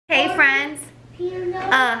friends.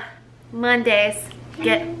 Mondays.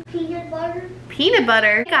 Get peanut butter. Peanut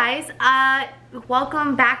butter. Hey guys,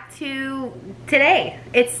 welcome back to today.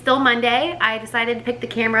 It's still Monday. I decided to pick the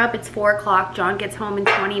camera up. It's 4 o'clock. John gets home in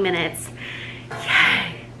 20 minutes.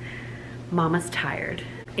 Yay. Mama's tired.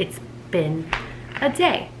 It's been a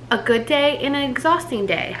day. A good day and an exhausting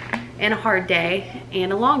day. And a hard day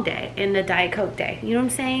and a long day and a Diet Coke day. You know what I'm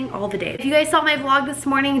saying? All the days. If you guys saw my vlog this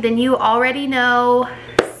morning, then you already know.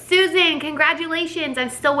 Susan, congratulations. I'm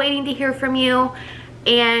still waiting to hear from you.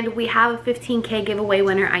 And we have a 15K giveaway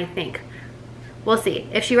winner, I think. We'll see.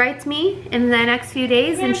 If she writes me in the next few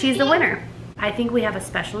days, then she's the winner. I think we have a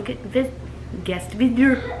special guest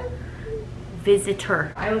visitor.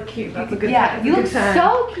 I look cute. That's a good Yeah, time. you look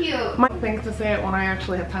so cute. My things to say it when I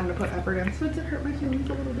actually have time to put effort in, so it did hurt my feelings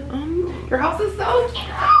a little bit. Your house is so cute.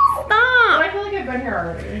 Stop. But I feel like I've been here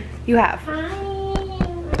already. You have.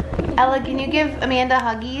 Ella, can you give Amanda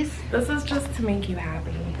huggies? This is just to make you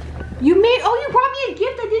happy. You brought me a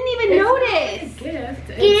gift. I didn't even notice. It's a gift.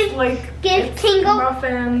 It's like tingle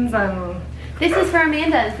muffins and. This is for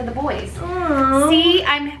Amanda and for the boys. Aww. See,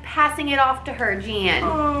 I'm passing it off to her, Jan.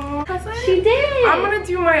 Aww. She did. I'm gonna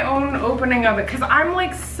do my own opening of it because I'm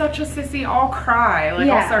like such a sissy. I'll cry. Like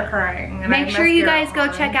I'll start crying. And make sure you guys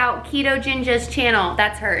go check out Keto Ginja's channel.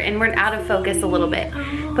 That's her, and we're out of focus a little bit.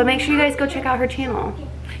 But make sure you guys go check out her channel.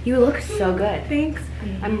 You look so good. Thanks.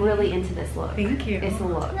 I'm really into this look. Thank you. It's a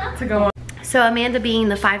look. To go on. So Amanda, being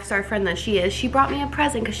the 5-star friend that she is, she brought me a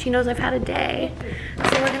present because she knows I've had a day. So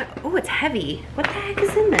we're gonna, oh, it's heavy. What the heck is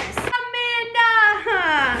in this?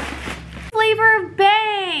 Amanda! Flavor of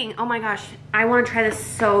Bang! Oh my gosh, I wanna try this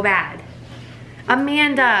so bad.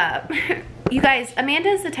 Amanda, you guys, Amanda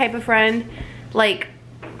is the type of friend, like,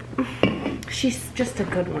 she's just a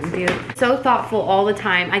good one, dude. So thoughtful all the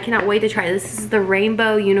time. I cannot wait to try this. This is the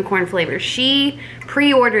rainbow unicorn flavor. She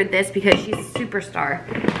pre-ordered this because she's a superstar.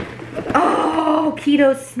 Oh,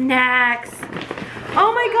 keto snacks.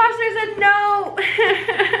 Oh my gosh, there's a note.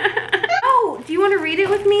 Oh, do you want to read it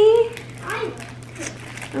with me?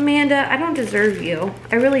 Amanda, I don't deserve you.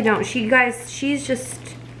 I really don't. She's just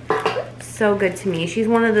so good to me. She's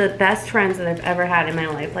one of the best friends that I've ever had in my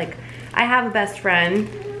life. Like, I have a best friend,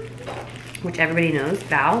 which everybody knows,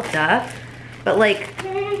 Val, duh. But like,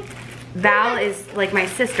 Val is like my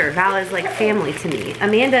sister. Val is like family to me.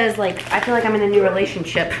 Amanda is like, I feel like I'm in a new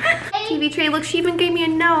relationship. TV tray, look, she even gave me a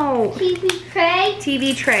note. TV tray?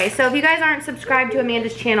 TV tray. So if you guys aren't subscribed to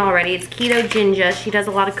Amanda's channel already, it's Keto Ginja. She does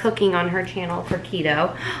a lot of cooking on her channel for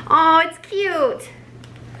keto. Oh, it's cute.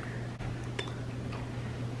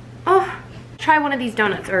 Oh, try one of these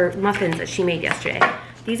donuts or muffins that she made yesterday.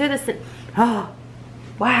 These are the, oh,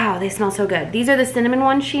 wow, they smell so good. These are the cinnamon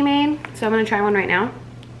ones she made. So I'm gonna try one right now.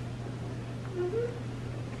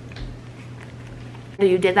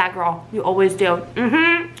 You did that, girl. You always do.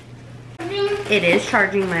 It is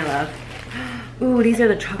charging, my love. Ooh, these are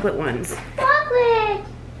the chocolate ones. Chocolate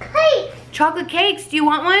cakes. Chocolate cakes. Do you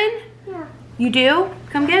want one? Yeah. You do?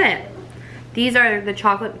 Come get it. These are the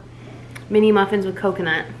chocolate mini muffins with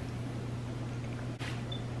coconut.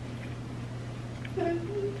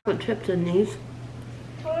 Chocolate chips in these.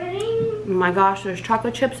 Oh my gosh, there's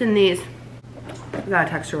chocolate chips in these. I gotta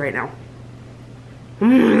text her right now. Oh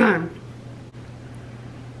my god.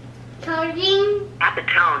 Charging. At the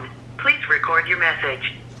tone, please record your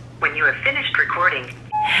message. When you have finished recording.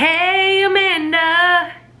 Hey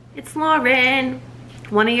Amanda, it's Lauren.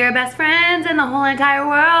 One of your best friends in the whole entire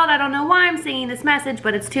world. I don't know why I'm singing this message,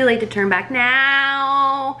 but it's too late to turn back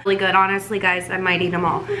now. Really good, honestly, guys. I might eat them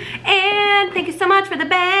all. And thank you so much for the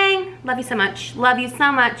bang. Love you so much. Love you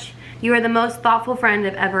so much. You are the most thoughtful friend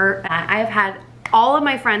I've ever had. I have had, all of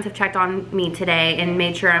my friends have checked on me today and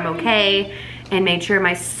made sure I'm okay and made sure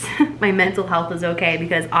my mental health is okay,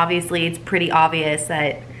 because obviously it's pretty obvious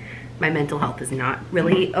that my mental health is not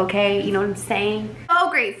really okay, you know what I'm saying? So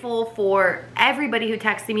grateful for everybody who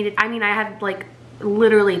texted me. I mean, I had like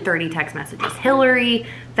literally 30 text messages. Hillary,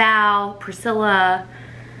 Val, Priscilla,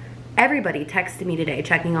 everybody texted me today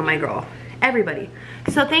checking on my girl. Everybody.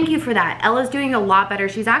 So thank you for that. Ella's doing a lot better.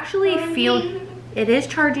 She's actually it is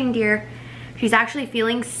charging, dear. She's actually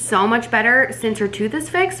feeling so much better since her tooth is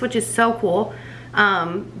fixed, which is so cool.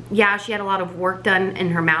 Yeah, she had a lot of work done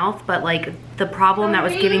in her mouth, but like the problem that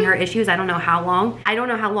was giving her issues, I don't know how long. I don't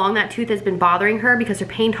know how long that tooth has been bothering her because her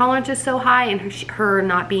pain tolerance is so high, and her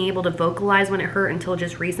not being able to vocalize when it hurt until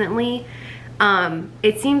just recently.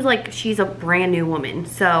 It seems like she's a brand new woman.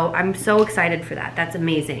 So I'm so excited for that. That's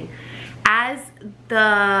amazing.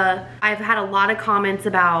 I've had a lot of comments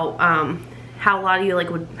about how a lot of you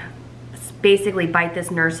like would basically bite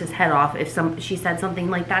this nurse's head off if she said something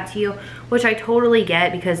like that to you, which I totally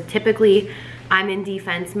get, because typically I'm in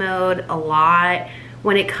defense mode a lot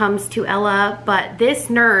when it comes to Ella. But this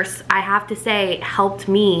nurse, I have to say, helped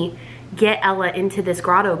me get Ella into this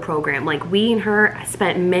grotto program. Like, we and her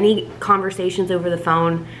spent many conversations over the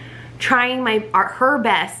phone trying her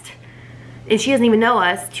best, and she doesn't even know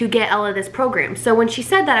us, to get Ella this program. So when she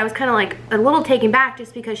said that, I was kind of like a little taken back,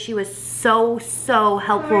 just because she was so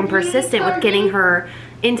helpful and persistent with getting her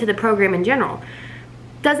into the program in general.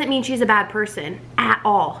 Doesn't mean she's a bad person at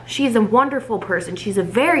all. She's a wonderful person. She's a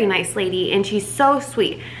very nice lady, and she's so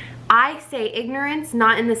sweet. I say ignorance,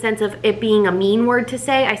 not in the sense of it being a mean word to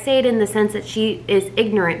say. I say it in the sense that she is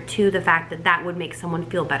ignorant to the fact that that would make someone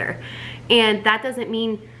feel better. And that doesn't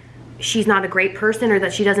mean she's not a great person or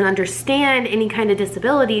that she doesn't understand any kind of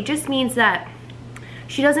disability. It just means that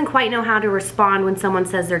she doesn't quite know how to respond when someone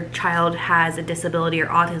says their child has a disability or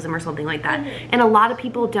autism or something like that. And a lot of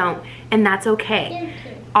people don't, and that's okay.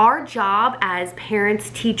 Our job as parents,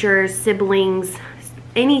 teachers, siblings,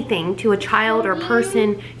 anything to a child or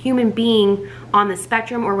person, human being on the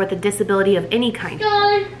spectrum or with a disability of any kind.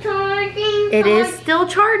 It is still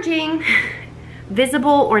charging, visible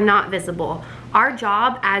or not visible. Our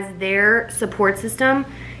job as their support system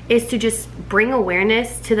is to just bring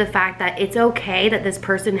awareness to the fact that it's okay that this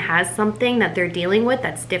person has something that they're dealing with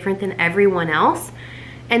that's different than everyone else,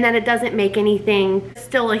 and that it doesn't make anything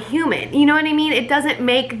still a human. You know what I mean? It doesn't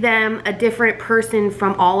make them a different person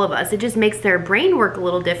from all of us. It just makes their brain work a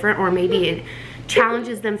little different, or maybe it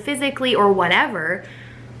challenges them physically or whatever.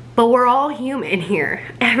 But we're all human here,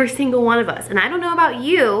 every single one of us. And I don't know about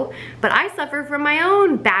you, but I suffer from my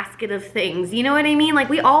own basket of things. You know what I mean? Like,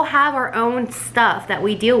 we all have our own stuff that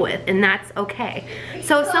we deal with, and that's okay.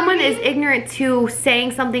 So if someone is ignorant to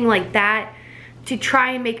saying something like that to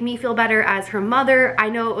try and make me feel better as her mother, I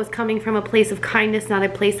know it was coming from a place of kindness, not a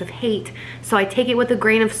place of hate. So I take it with a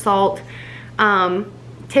grain of salt.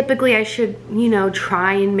 Typically I should, you know,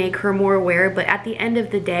 try and make her more aware, but at the end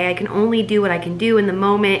of the day, I can only do what I can do in the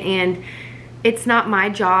moment, and it's not my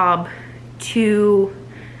job to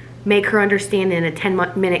make her understand in a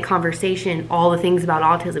 10-minute conversation all the things about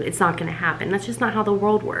autism. It's not gonna happen. That's just not how the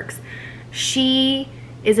world works. She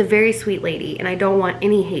is a very sweet lady, and I don't want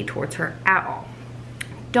any hate towards her at all.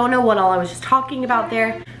 Don't know what all I was just talking about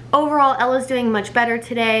there. Overall, Ella's doing much better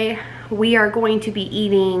today. We are going to be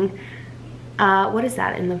eating, what is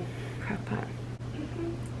that in the crock pot?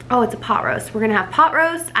 Oh, it's a pot roast. We're gonna have pot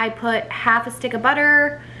roast. I put half a stick of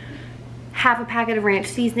butter, half a packet of ranch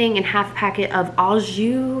seasoning, and half a packet of au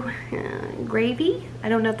jus gravy. I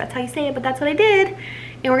don't know if that's how you say it, but that's what I did.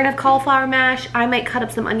 And we're gonna have cauliflower mash. I might cut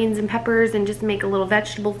up some onions and peppers and just make a little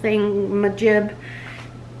vegetable thing, majib.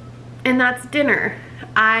 And that's dinner.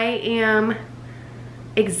 I am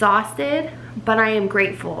exhausted, but I am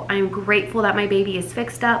grateful. I am grateful that my baby is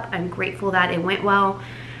fixed up. I'm grateful that it went well.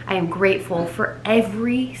 I am grateful for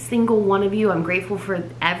every single one of you. I'm grateful for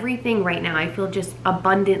everything right now. I feel just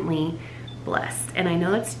abundantly blessed. And I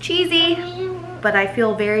know it's cheesy, but I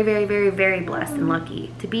feel very, very, very, very blessed and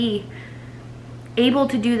lucky to be able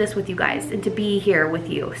to do this with you guys and to be here with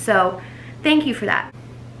you. So thank you for that.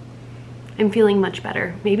 I'm feeling much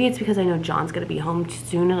better. Maybe it's because I know John's gonna be home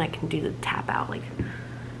soon and I can do the tap out, like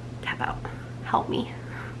tap out, help me.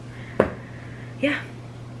 Yeah,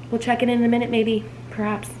 we'll check it in a minute, maybe,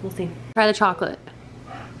 perhaps, we'll see. Try the chocolate.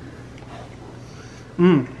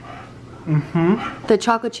 The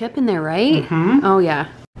chocolate chip in there, right? Oh yeah.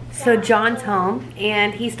 So John's home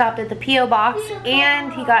and he stopped at the P.O Box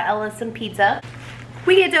and he got Ella some pizza.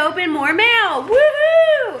 We get to open more mail,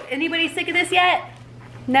 woohoo! Anybody sick of this yet?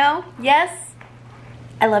 No? Yes?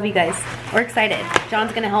 I love you guys. We're excited.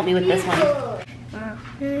 John's gonna help me with this one.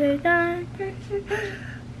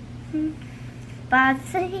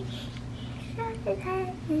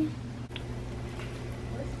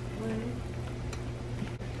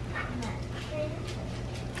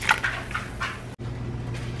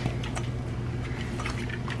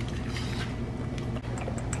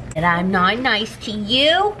 And I'm not nice to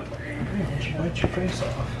you. Bite your face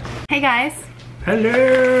off. Hey guys.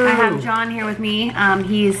 Hello. I have John here with me.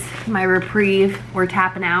 He's my reprieve. We're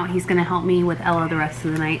tapping out. He's gonna help me with Ella the rest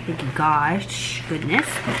of the night. Thank you, gosh, goodness.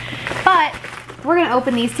 But we're gonna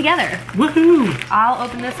open these together. Woohoo! I'll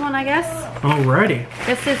open this one, I guess. Alrighty.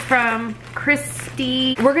 This is from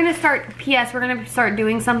Christy. We're gonna start, P.S. we're gonna start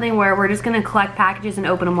doing something where we're just gonna collect packages and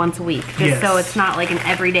open them once a week. Just so it's not like an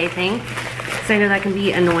everyday thing. So I know that can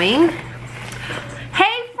be annoying.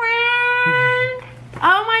 Hey, friend!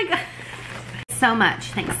 Oh my god. So much.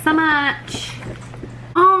 Thanks so much.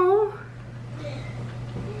 Oh.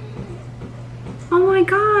 Oh my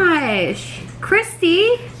gosh.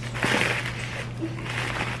 Christy,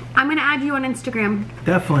 I'm gonna add you on Instagram.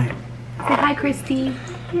 Definitely. Say hi, Christy.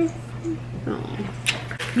 Oh.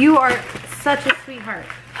 You are such a sweetheart.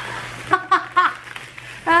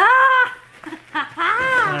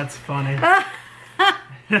 That's funny.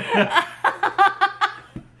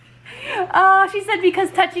 Oh, she said because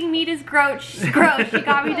touching meat is gross. She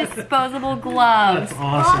got me disposable gloves. That's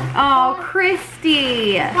awesome. Oh,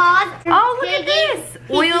 Christy. Oh, look at this.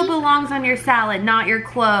 Oil belongs on your salad, not your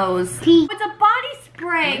clothes. It's a body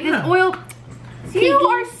spray. Yeah. This oil. You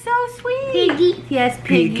are so sweet. Piggy. Yes,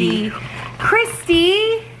 Piggy.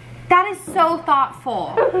 Christy, that is so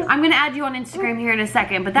thoughtful. I'm going to add you on Instagram here in a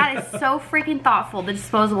second, but that is so freaking thoughtful. The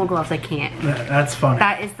disposable gloves, I can't. That's funny.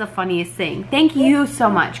 That is the funniest thing. Thank you so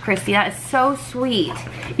much, Christy. That is so sweet.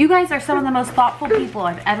 You guys are some of the most thoughtful people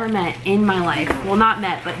I've ever met in my life. Well, not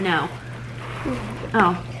met, but no.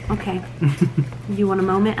 Oh, okay. You want a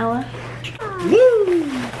moment, Ella?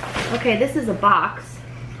 Woo! Okay, this is a box.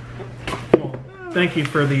 Well, thank you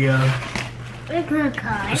for the astute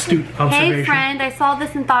observation. Hey friend, I saw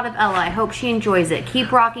this and thought of Ella. I hope she enjoys it.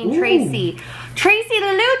 Keep rocking, Tracy. Tracy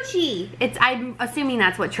the Lucci. I'm assuming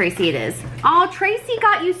that's what Tracy it is. Oh, Tracy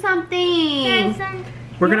got you something.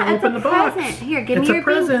 We're gonna open the box. Present. Here, give It's me a your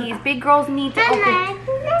present. binkies. Big girls need to open.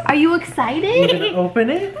 Are you excited? You gonna open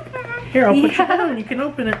it? Here, I'll put you down. You can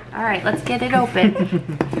open it. All right, let's get it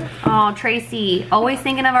open. Oh, Tracy, always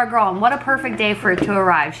thinking of our girl. And what a perfect day for it to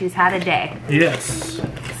arrive. She's had a day. Yes.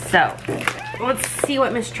 So, let's see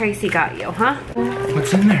what Miss Tracy got you, huh?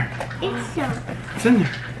 What's in there? What's in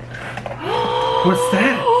there? What's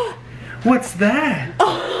that? What's that?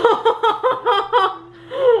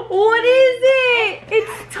 What is it?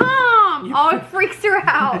 It's Tom. Oh, it freaks her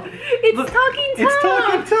out. It's Look, Talking Tom. It's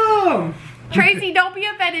Talking Tom. Tracy, don't be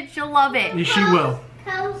offended. She'll love it. She will.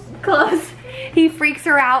 Close. He freaks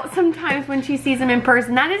her out sometimes when she sees him in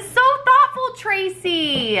person. That is so thoughtful,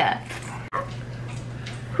 Tracy.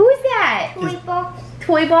 Who is that? Toy box.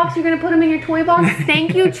 Toy box? You're gonna put him in your toy box?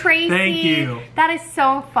 Thank you, Tracy. Thank you. That is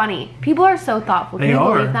so funny. People are so thoughtful. Can They you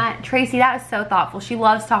are. believe that? Tracy, that is so thoughtful. She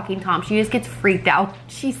loves Talking Tom. She just gets freaked out when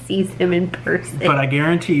she sees him in person. But I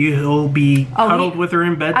guarantee you he'll be cuddled with her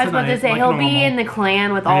in bed tonight. I was about to say, like he'll normal. be in the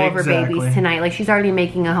clan with all of her Exactly. babies tonight. Like, she's already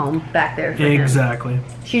making a home back there for him. Exactly.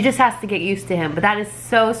 She just has to get used to him, but that is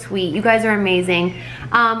so sweet. You guys are amazing.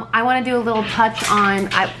 I want to do a little touch on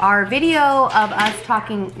our video of us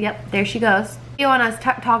talking. Yep, there she goes. Video on us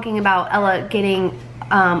talking about Ella getting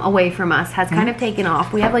away from us has kind of taken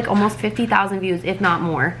off. We have like almost 50,000 views, if not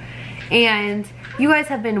more. And you guys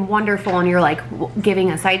have been wonderful, and you're like giving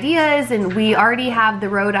us ideas, and we already have the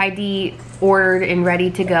road ID ordered and ready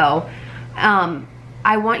to go.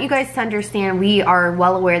 I want you guys to understand we are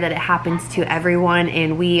well aware that it happens to everyone,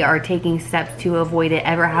 and we are taking steps to avoid it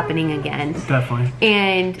ever happening again. Definitely.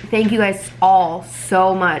 And thank you guys all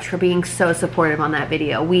so much for being so supportive on that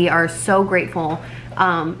video. We are so grateful.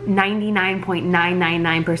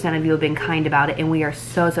 99.999% of you have been kind about it, and we are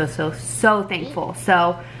so thankful.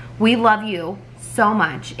 So we love you so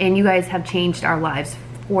much, and you guys have changed our lives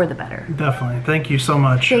for the better. Definitely. Thank you so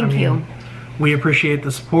much. Thank you. We appreciate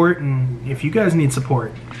the support, and if you guys need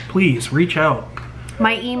support, please reach out.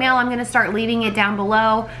 My email, I'm going to start leaving it down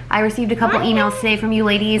below. I received a couple emails today from you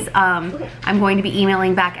ladies. I'm going to be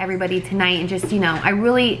emailing back everybody tonight, and just, you know, I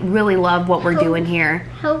really love what we're doing here.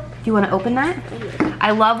 Hope. Do you want to open that?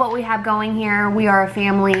 I love what we have going here. We are a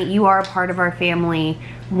family. You are a part of our family.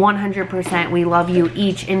 100%. We love you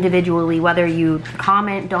each individually, whether you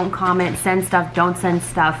comment, don't comment, send stuff, don't send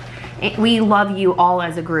stuff. We love you all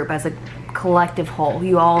as a group, as a collective whole.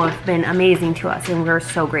 You all have been amazing to us, and we're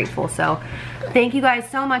so grateful. So thank you guys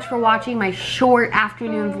so much for watching my short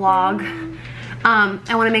afternoon vlog.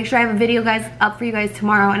 I want to make sure I have a video guys up for you guys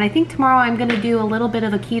tomorrow, and I think tomorrow I'm going to do a little bit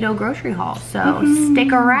of a keto grocery haul, so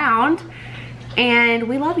stick around. And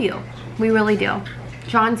we love you, we really do.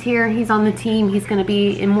 John's here, he's on the team, he's going to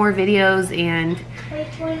be in more videos, and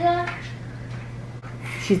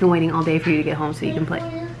she's been waiting all day for you to get home so you can play.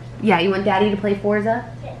 Yeah, you want Daddy to play Forza?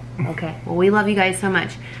 Okay, well, we love you guys so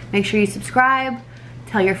much. Make sure you subscribe,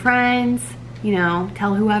 tell your friends, you know,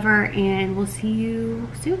 tell whoever, and we'll see you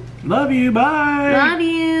soon. Love you. Bye. Love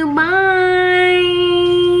you. Bye.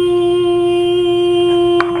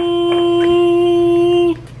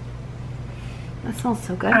 That smells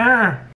so good.